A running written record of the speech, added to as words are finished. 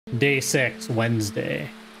Day 6, Wednesday.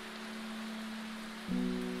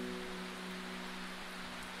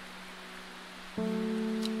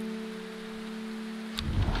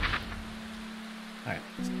 Alright,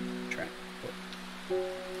 let's track.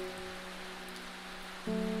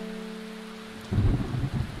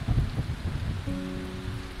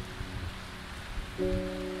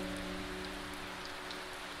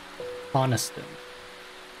 Coniston.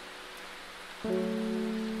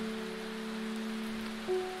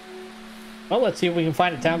 Well, let's see if we can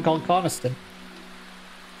find a town called Coniston.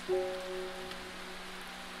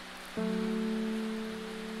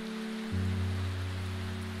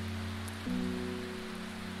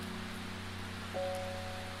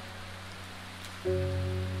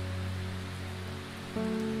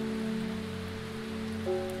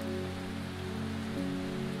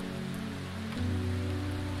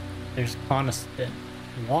 There's Coniston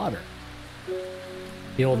water.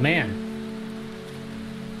 The old man.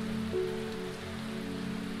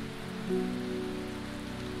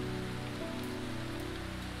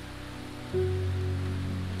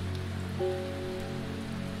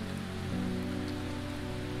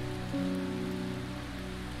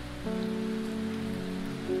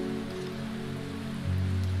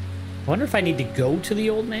 I wonder if I need to go to the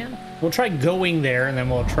old man? We'll try going there, and then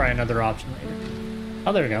we'll try another option later.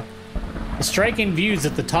 Oh, there we go. The striking views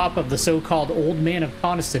at the top of the so-called Old Man of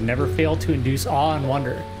Coniston never fail to induce awe and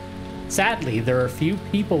wonder. Sadly, there are few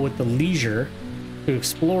people with the leisure to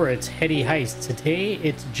explore its heady heights. Today,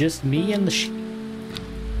 it's just me and the sheep.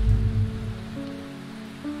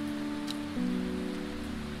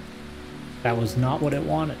 That was not what it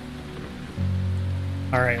wanted.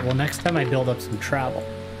 Alright, well, next time I build up some travel.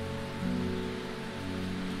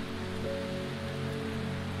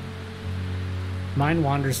 Mine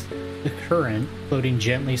wanders the current, floating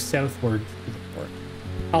gently southward to the fork.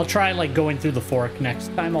 I'll try, like, going through the fork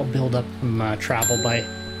next time. I'll build up some travel by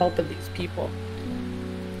helping these people.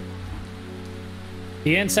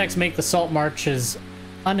 The insects make the salt marshes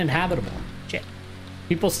uninhabitable. Shit.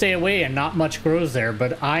 People stay away and not much grows there,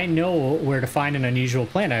 but I know where to find an unusual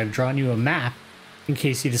plant. I've drawn you a map in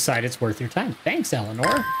case you decide it's worth your time. Thanks,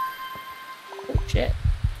 Eleanor. Oh, shit.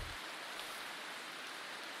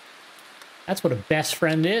 That's what a best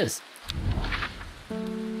friend is.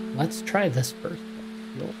 Let's try this first.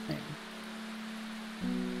 The old thing.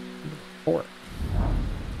 Four.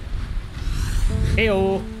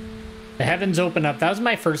 Heyo. The heavens open up. That was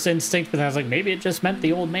my first instinct, but I was like, maybe it just meant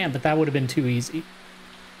the old man, but that would have been too easy.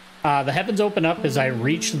 The heavens open up as I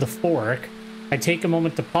reach the fork. I take a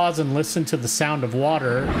moment to pause and listen to the sound of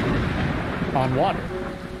water on water.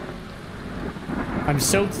 I'm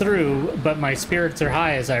soaked through, but my spirits are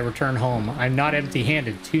high as I return home. I'm not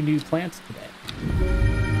empty-handed. 2 new plants today.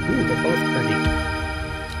 Ooh, they're both pretty.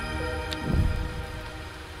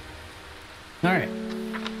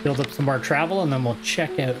 Alright. Build up some more travel, and then we'll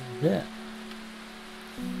check out this.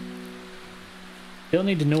 Still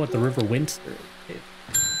need to know what the River Winster is.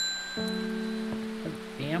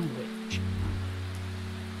 Damn witch.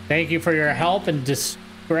 Thank you for your help and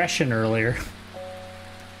discretion earlier.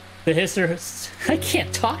 The Sisterhood... I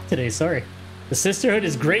can't talk today, sorry. The Sisterhood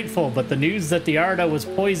is grateful, but the news that the Arda was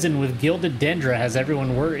poisoned with gilded dendra has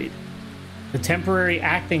everyone worried. The temporary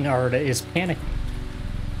acting Arda is panicking.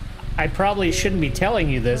 I probably shouldn't be telling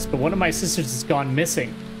you this, but one of my sisters has gone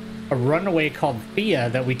missing. A runaway called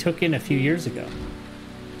Thea that we took in a few years ago.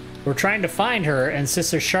 We're trying to find her, and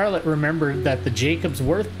Sister Charlotte remembered that the Jacob's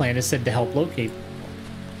Worth plan is said to help locate them.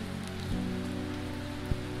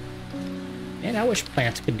 Man, I wish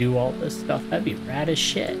plants could do all this stuff. That'd be rad as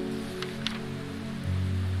shit.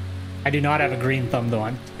 I do not have a green thumb, though.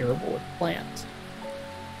 I'm terrible with plants.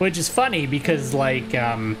 Which is funny because, like,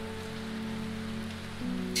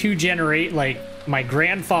 my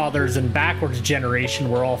grandfathers and backwards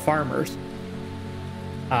generation were all farmers.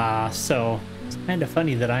 So it's kind of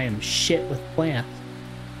funny that I am shit with plants.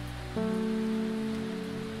 I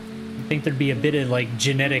think there'd be a bit of, like,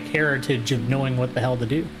 genetic heritage of knowing what the hell to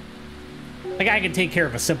do. Like, I can take care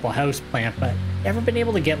of a simple house plant, but never been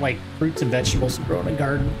able to get, like, fruits and vegetables to grow in a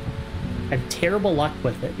garden. I have terrible luck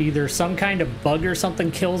with it. Either some kind of bug or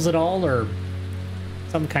something kills it all, or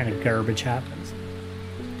some kind of garbage happens.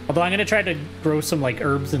 Although I'm going to try to grow some, like,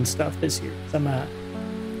 herbs and stuff this year.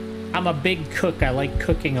 I'm a big cook. I like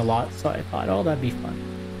cooking a lot, so I thought, oh, that'd be fun.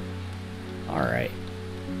 Alright.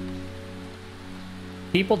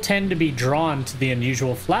 People tend to be drawn to the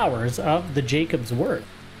unusual flowers of the Jacob's Worth,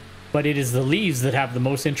 but it is the leaves that have the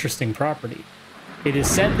most interesting property. It is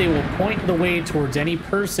said they will point the way towards any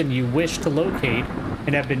person you wish to locate,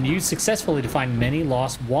 and have been used successfully to find many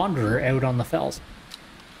lost wanderer out on the fells.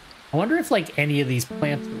 I wonder if like any of these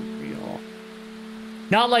plants are real.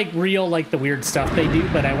 Not like real like the weird stuff they do,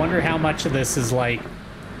 but I wonder how much of this is like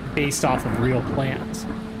based off of real plants.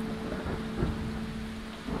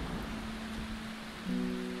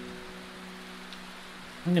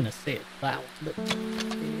 I'm gonna say it's that one, but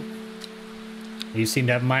you seem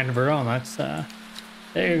to have a mind of her own. That's there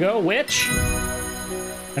you go, witch.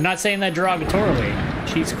 I'm not saying that derogatorily.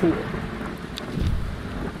 She's cool.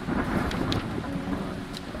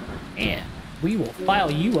 And we will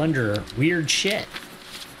file you under weird shit.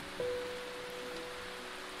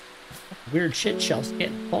 Weird shit shelf's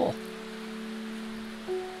getting full.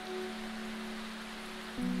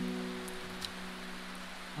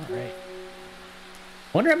 Alright.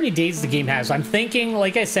 Wonder how many days the game has. I'm thinking,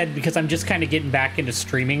 like I said, because I'm just kind of getting back into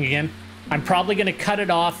streaming again, I'm probably going to cut it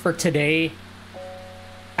off for today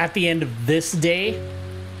at the end of this day.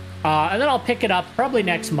 And then I'll pick it up probably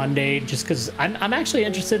next Monday, just because I'm actually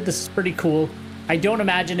interested. This is pretty cool. I don't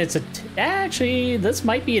imagine it's actually, this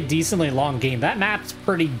might be a decently long game. That map's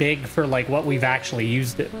pretty big for like what we've actually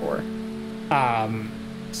used it for.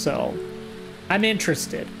 So I'm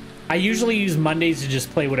interested. I usually use Mondays to just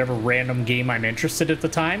play whatever random game I'm interested at the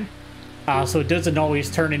time. So it doesn't always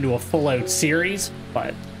turn into a full-out series,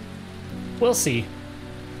 but we'll see.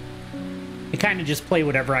 I kind of just play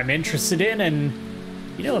whatever I'm interested in, and,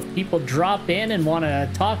 you know, if people drop in and want to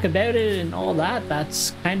talk about it and all that,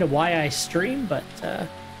 that's kind of why I stream, but I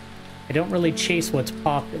don't really chase what's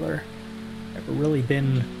popular. Never really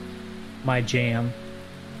been my jam.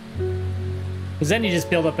 Because then you just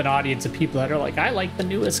build up an audience of people that are like, I like the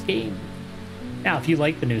newest game. Now, if you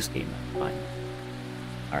like the newest game, that's fine.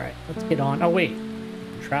 Alright, let's get on. Oh, wait.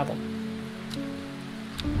 Travel.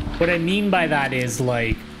 What I mean by that is,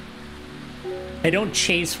 like, I don't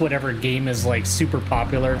chase whatever game is, like, super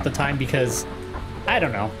popular at the time because, I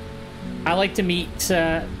don't know. I like to meet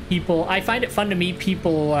people. I find it fun to meet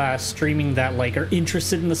people streaming that, like, are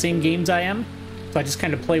interested in the same games I am. So I just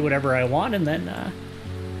kind of play whatever I want, and then,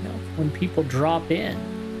 when people drop in,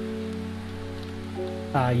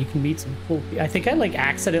 you can meet some cool people. I think I like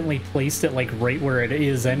accidentally placed it like right where it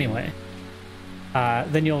is anyway.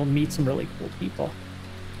 Then you'll meet some really cool people.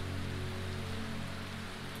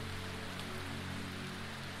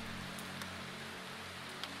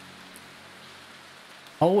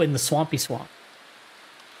 Oh, in the swampy swamp.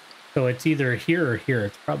 So it's either here or here.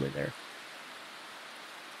 It's probably there.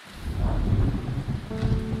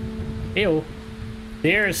 Ew.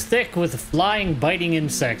 The air is thick with flying, biting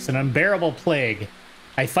insects, an unbearable plague.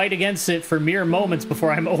 I fight against it for mere moments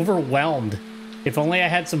before I'm overwhelmed. If only I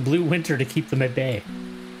had some blue winter to keep them at bay.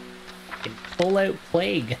 A full-out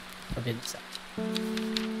plague of insects.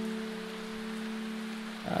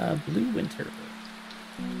 Blue winter.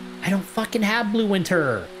 I don't fucking have blue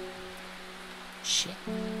winter. Shit.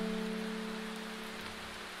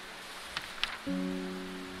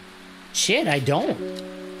 Shit, I don't.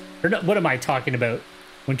 Or no, what am I talking about?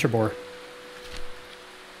 Winter boar.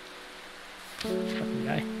 Fucking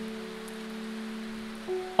guy.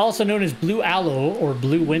 Also known as blue aloe or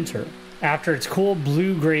blue winter, after its cool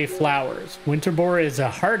blue-gray flowers. Winter boar is a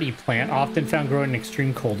hardy plant often found growing in an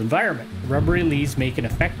extreme cold environment. Rubbery leaves make an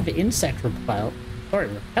effective insect repellent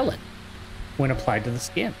when applied to the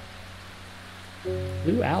skin.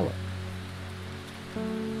 Blue aloe.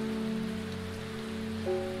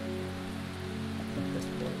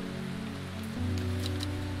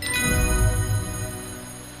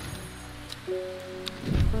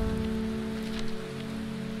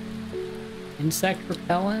 Insect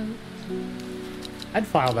repellent? I'd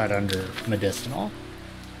file that under medicinal.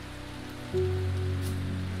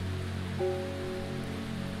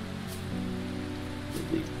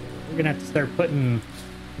 We're gonna have to start putting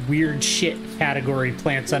weird shit category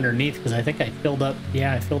plants underneath because I think I filled up,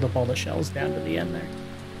 yeah, I filled up all the shells down to the end there.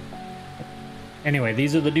 Anyway,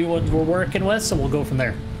 these are the new ones we're working with, so we'll go from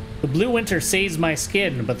there. The blue winter saves my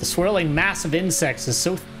skin, but the swirling mass of insects is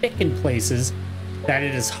so thick in places that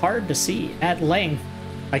it is hard to see. At length,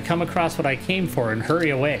 I come across what I came for and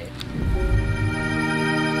hurry away.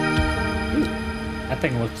 Ooh, that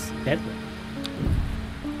thing looks deadly.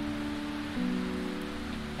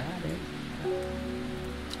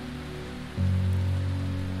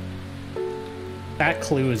 That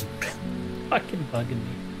clue is fucking bugging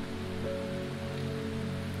me.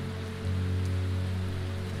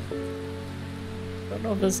 I don't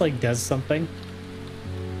know if this like does something.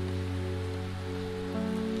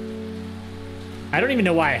 I don't even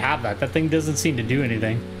know why I have that. That thing doesn't seem to do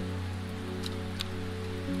anything.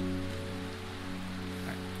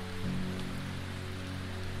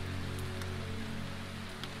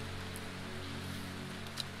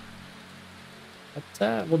 But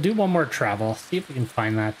we'll do one more travel. See if we can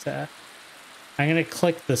find that. I'm gonna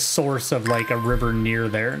click the source of like a river near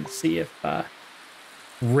there and see if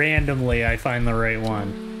randomly I find the right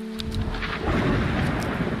one.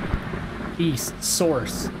 East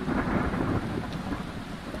source.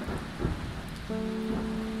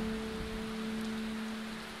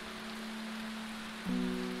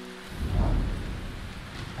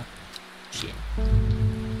 Shit.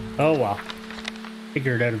 Oh well.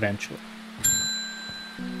 Figure it out eventually.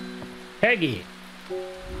 Peggy.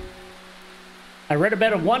 I read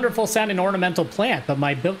about a wonderful sounding ornamental plant, but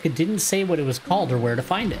my book didn't say what it was called or where to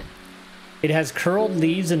find it. It has curled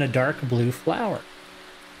leaves and a dark blue flower.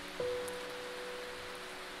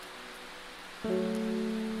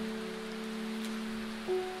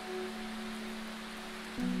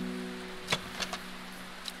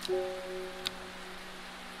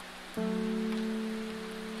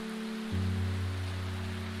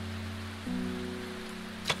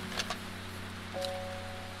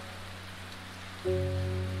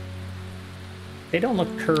 They don't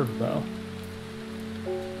look curved, though.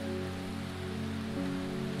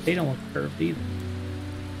 They don't look curved either.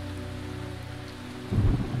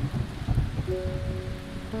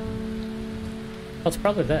 Oh, it's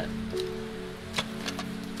probably that.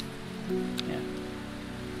 Yeah.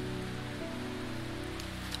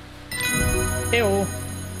 Ew.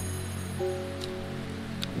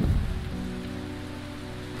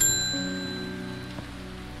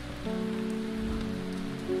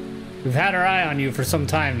 We've had our eye on you for some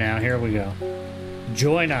time now. Here we go.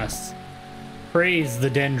 Join us. Praise the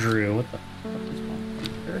Dendru. What the fuck is wrong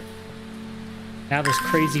here? Now this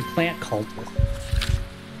crazy plant cultist.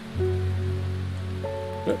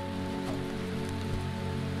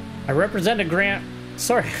 I represent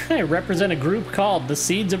a group called the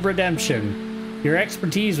Seeds of Redemption. Your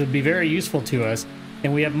expertise would be very useful to us,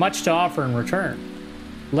 and we have much to offer in return.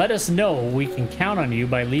 Let us know we can count on you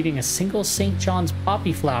by leaving a single St. John's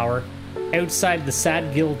poppy flower outside the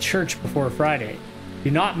Sad Guild Church before Friday.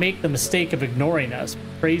 Do not make the mistake of ignoring us.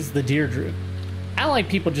 Praise the Deirdre. I don't like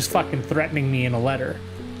people just fucking threatening me in a letter.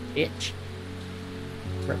 Bitch.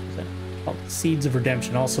 Represent called the Seeds of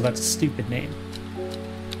Redemption. Also, that's a stupid name.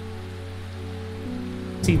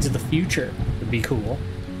 Seeds of the Future would be cool.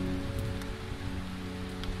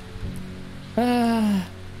 I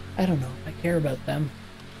don't know if I care about them.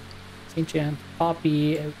 St. John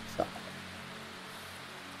poppy outside.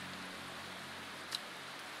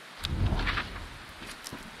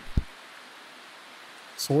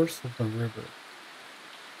 Source of the river.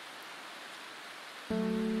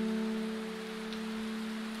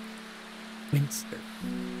 Winster.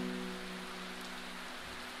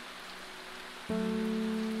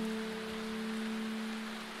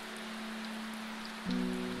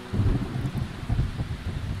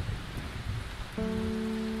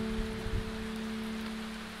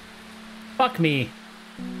 Fuck me.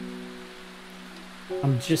 I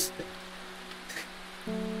just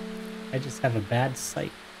have a bad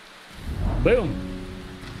sight. Boom.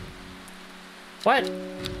 What?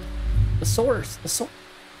 The source. The source.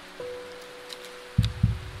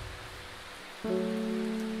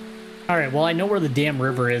 Alright, well I know where the damn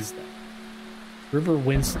river is then. River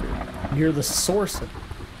Winster. Near the source of it.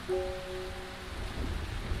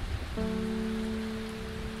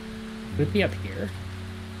 Would it be up here?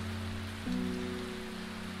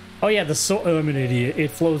 Oh yeah, oh, I'm an idiot.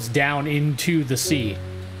 It flows down into the sea.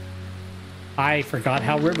 I forgot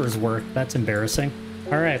how rivers work. That's embarrassing.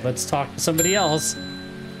 All right, let's talk to somebody else.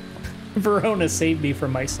 Verona saved me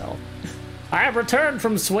from myself. I have returned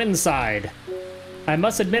from Swinside. I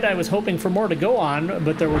must admit I was hoping for more to go on,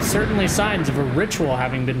 but there were certainly signs of a ritual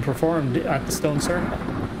having been performed at the Stone Circle.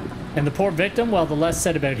 And the poor victim, well, the less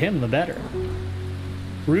said about him, the better.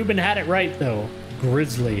 Reuben had it right, though.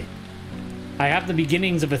 Grisly. I have the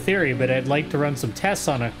beginnings of a theory, but I'd like to run some tests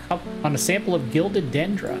on a sample of gilded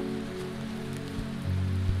dendra.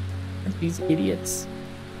 Aren't these idiots?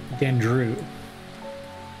 Dendru.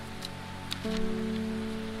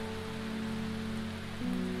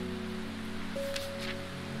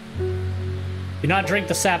 Do not drink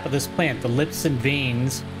the sap of this plant. The lips and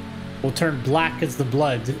veins will turn black as the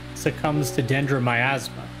blood succumbs to dendra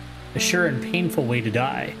miasma. A sure and painful way to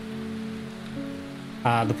die.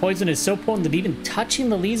 The poison is so potent that even touching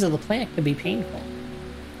the leaves of the plant can be painful.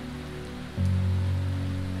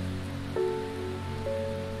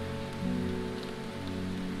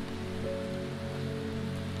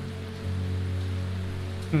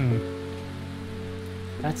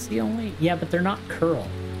 That's the only... Yeah, but they're not curled.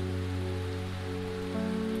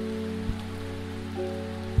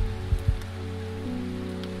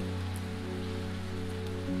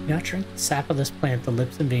 not drink the sap of this plant, the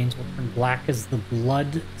lips and veins will turn black as the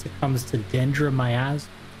blood succumbs to dendromiasm.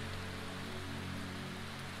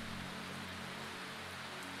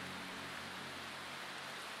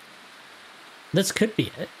 This could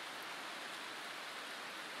be it.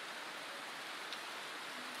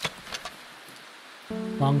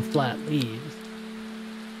 Long flat leaves.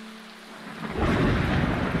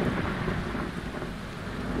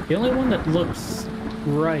 The only one that looks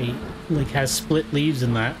right, like has split leaves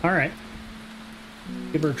in that. All right.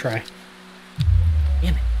 Give her a try.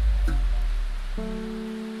 Damn it.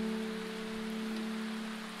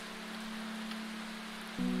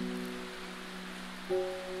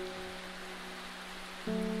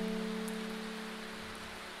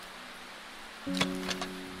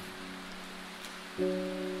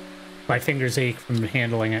 My fingers ache from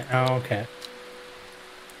handling it. Oh, okay.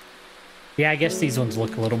 Yeah, I guess these ones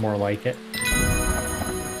look a little more like it.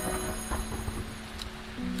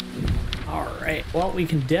 Alright, well, we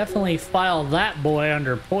can definitely file that boy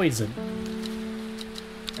under poison.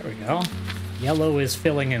 There we go. Yellow is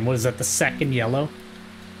filling in. Was that the second yellow?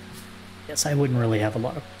 Guess I wouldn't really have a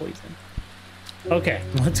lot of poison. Okay,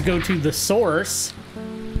 let's go to the source.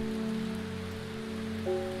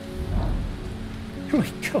 Here we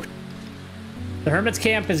go. The hermit's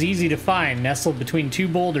camp is easy to find, nestled between two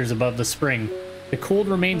boulders above the spring. The cooled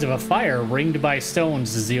remains of a fire ringed by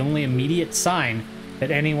stones is the only immediate sign that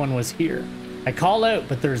anyone was here. I call out,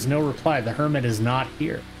 but there is no reply. The hermit is not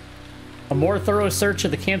here. A more thorough search of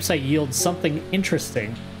the campsite yields something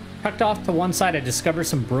interesting. Tucked off to one side, I discover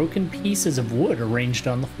some broken pieces of wood arranged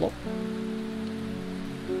on the floor.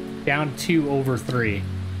 Down 2 over 3.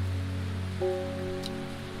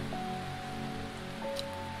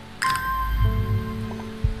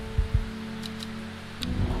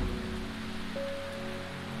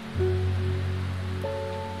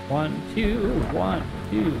 One,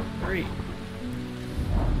 two, three.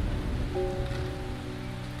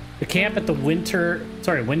 The camp at the Winter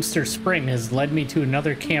Spring has led me to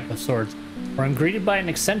another camp of sorts, where I'm greeted by an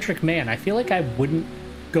eccentric man. I feel like I wouldn't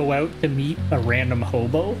go out to meet a random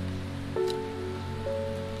hobo.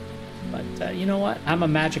 But you know what? I'm a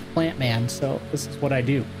magic plant man, so this is what I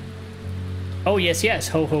do. Oh, yes, yes.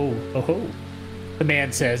 Ho, ho, ho, ho. The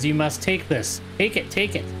man says, you must take this. Take it,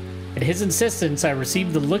 take it. At his insistence, I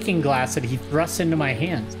received the looking glass that he thrusts into my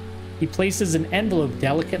hands. He places an envelope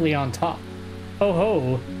delicately on top. Ho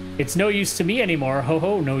ho, it's no use to me anymore. Ho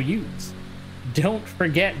ho, no use. Don't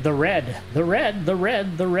forget the red. The red, the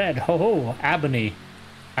red, the red. Ho ho, Ebony.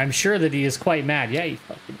 I'm sure that he is quite mad. Yeah, he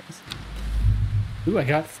fucking is. Ooh, I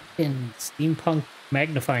got fucking steampunk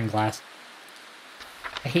magnifying glass.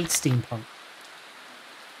 I hate steampunk.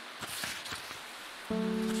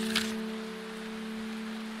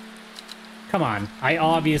 Come on, I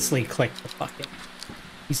obviously clicked the fucking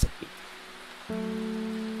piece of paper.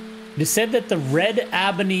 It is said that the red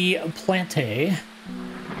ebony plant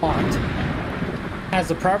has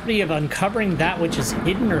the property of uncovering that which is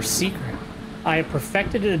hidden or secret. I have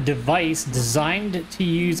perfected a device designed to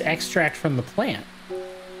use extract from the plant.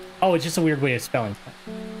 Oh, it's just a weird way of spelling plant.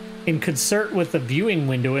 In concert with the viewing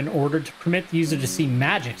window in order to permit the user to see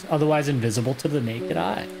magics otherwise invisible to the naked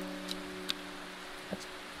eye. That's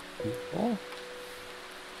cool.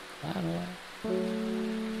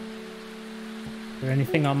 Is there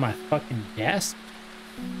anything on my fucking desk?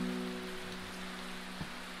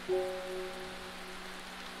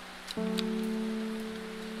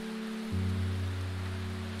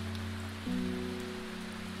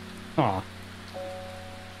 Aw.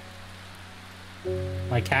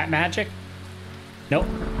 My cat magic? Nope.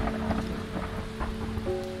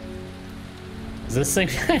 Is this thing?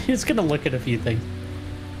 I'm just gonna look at a few things.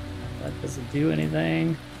 That doesn't do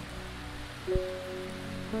anything.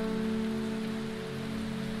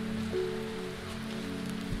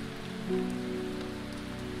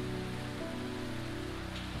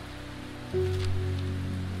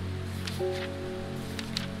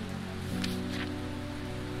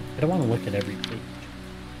 I don't want to look at every page.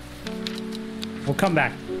 We'll come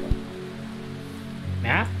back.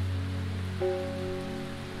 Map?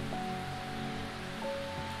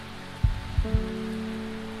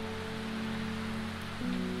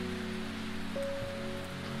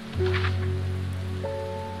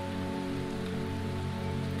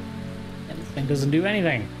 And this thing doesn't do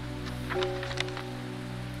anything.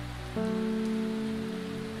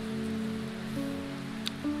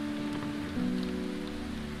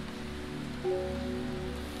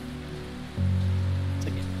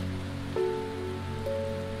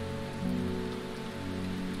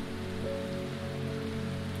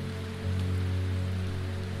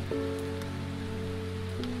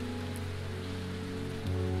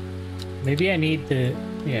 Maybe I need to...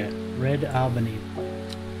 Yeah, red albany.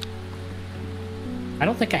 I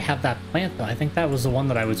don't think I have that plant, though. I think that was the one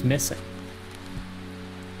that I was missing.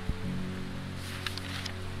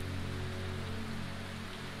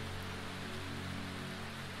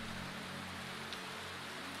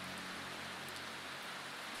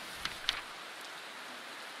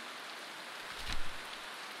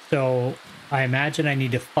 So I imagine I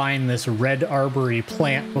need to find this red arbory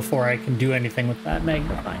plant before I can do anything with that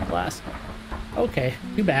magnifying glass. Okay,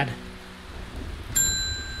 too bad.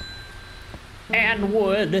 And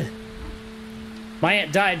wood. My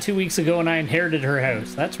aunt died 2 weeks ago and I inherited her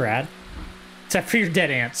house. That's rad. Except for your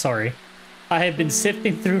dead aunt, sorry. I have been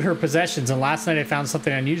sifting through her possessions and last night I found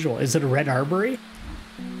something unusual. Is it a red arbory?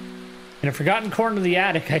 In a forgotten corner of the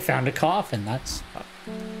attic, I found a coffin. That's...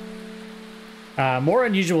 more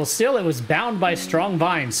unusual still, it was bound by strong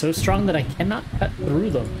vines, so strong that I cannot cut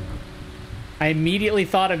through them. I immediately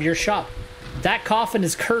thought of your shop. That coffin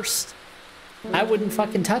is cursed. I wouldn't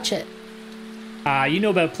fucking touch it. You know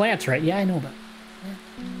about plants, right? Yeah, I know about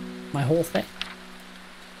my whole thing.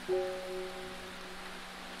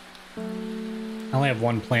 I only have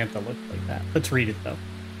one plant that looks like that. Let's read it, though.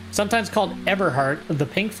 Sometimes called Everheart, the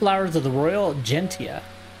pink flowers of the royal gentian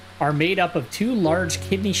are made up of 2 large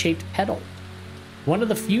kidney-shaped petals. One of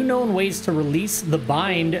the few known ways to release the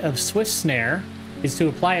bind of Swift Snare is to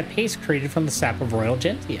apply a paste created from the sap of royal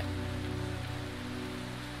gentian.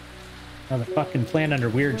 Another fucking plant under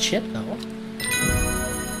weird shit, though.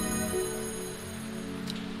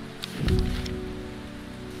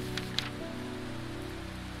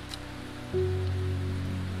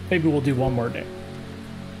 Maybe we'll do one more day.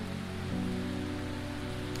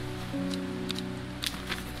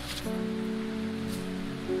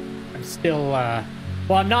 I'm still, well,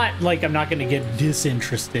 I'm not gonna get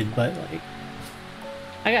disinterested, but, like,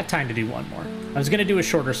 I got time to do one more. I was gonna do a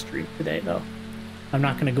shorter stream today, though. I'm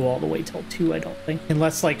not gonna go all the way till 2, I don't think.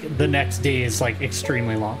 Unless, like, the next day is, like,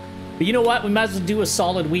 extremely long. But you know what? We might as well do a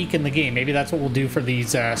solid week in the game. Maybe that's what we'll do for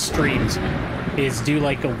these streams. Is do,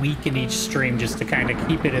 like, a week in each stream just to kind of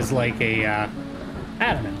keep it as, like, a,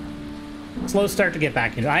 I don't know. Slow start to get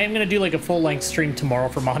back into it. I am gonna do, like, a full-length stream tomorrow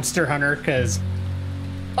for Monster Hunter, because...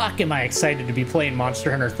 fuck, am I excited to be playing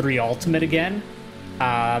Monster Hunter 3 Ultimate again.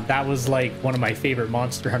 That was, like, one of my favorite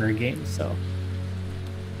Monster Hunter games, so...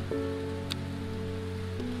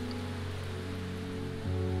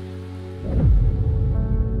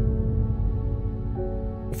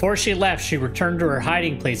 Before she left, she returned to her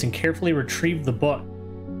hiding place and carefully retrieved the book.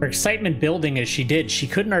 Her excitement building as she did, she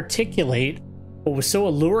couldn't articulate what was so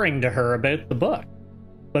alluring to her about the book.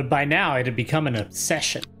 But by now, it had become an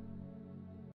obsession.